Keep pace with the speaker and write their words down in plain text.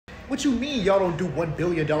What you mean y'all don't do $1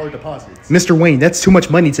 billion deposits? Mr. Wayne, that's too much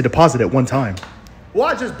money to deposit at one time. Well,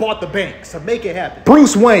 I just bought the bank, so make it happen.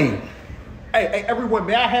 Bruce Wayne. Hey, everyone,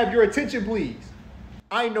 may I have your attention, please?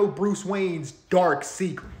 I know Bruce Wayne's dark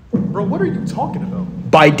secret. Bro, what are you talking about?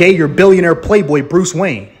 By day, you're billionaire playboy Bruce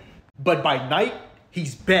Wayne. But by night,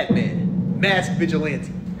 he's Batman, masked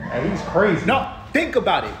vigilante. Hey, he's crazy. No, think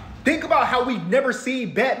about it. Think about how we've never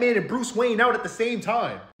seen Batman and Bruce Wayne out at the same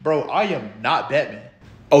time. Bro, I am not Batman.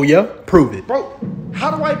 Oh, yeah? Prove it. Bro, how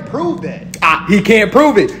do I prove that? He can't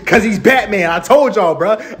prove it because he's Batman. I told y'all,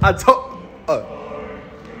 bro.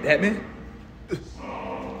 Batman?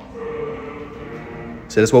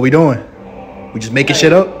 So that's what we doing. We just making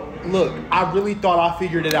shit up? Look, I really thought I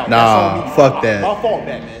figured it out. Nah, that's fuck that. My fault,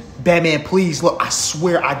 Batman. Batman, please, look, I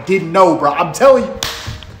swear I didn't know, bro. I'm telling you.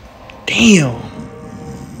 Damn.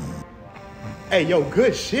 Hey, yo,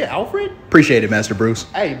 good shit, Alfred. Appreciate it, Master Bruce.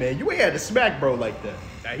 Hey, man, you ain't had to smack bro like that.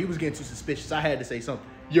 Nah, he was getting too suspicious. I had to say something.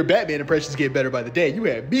 Your Batman impressions get better by the day. You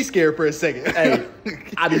had me scared for a second. Hey,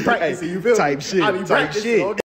 I be practicing, you feel me? Type shit. I be practicing. Shit. Okay?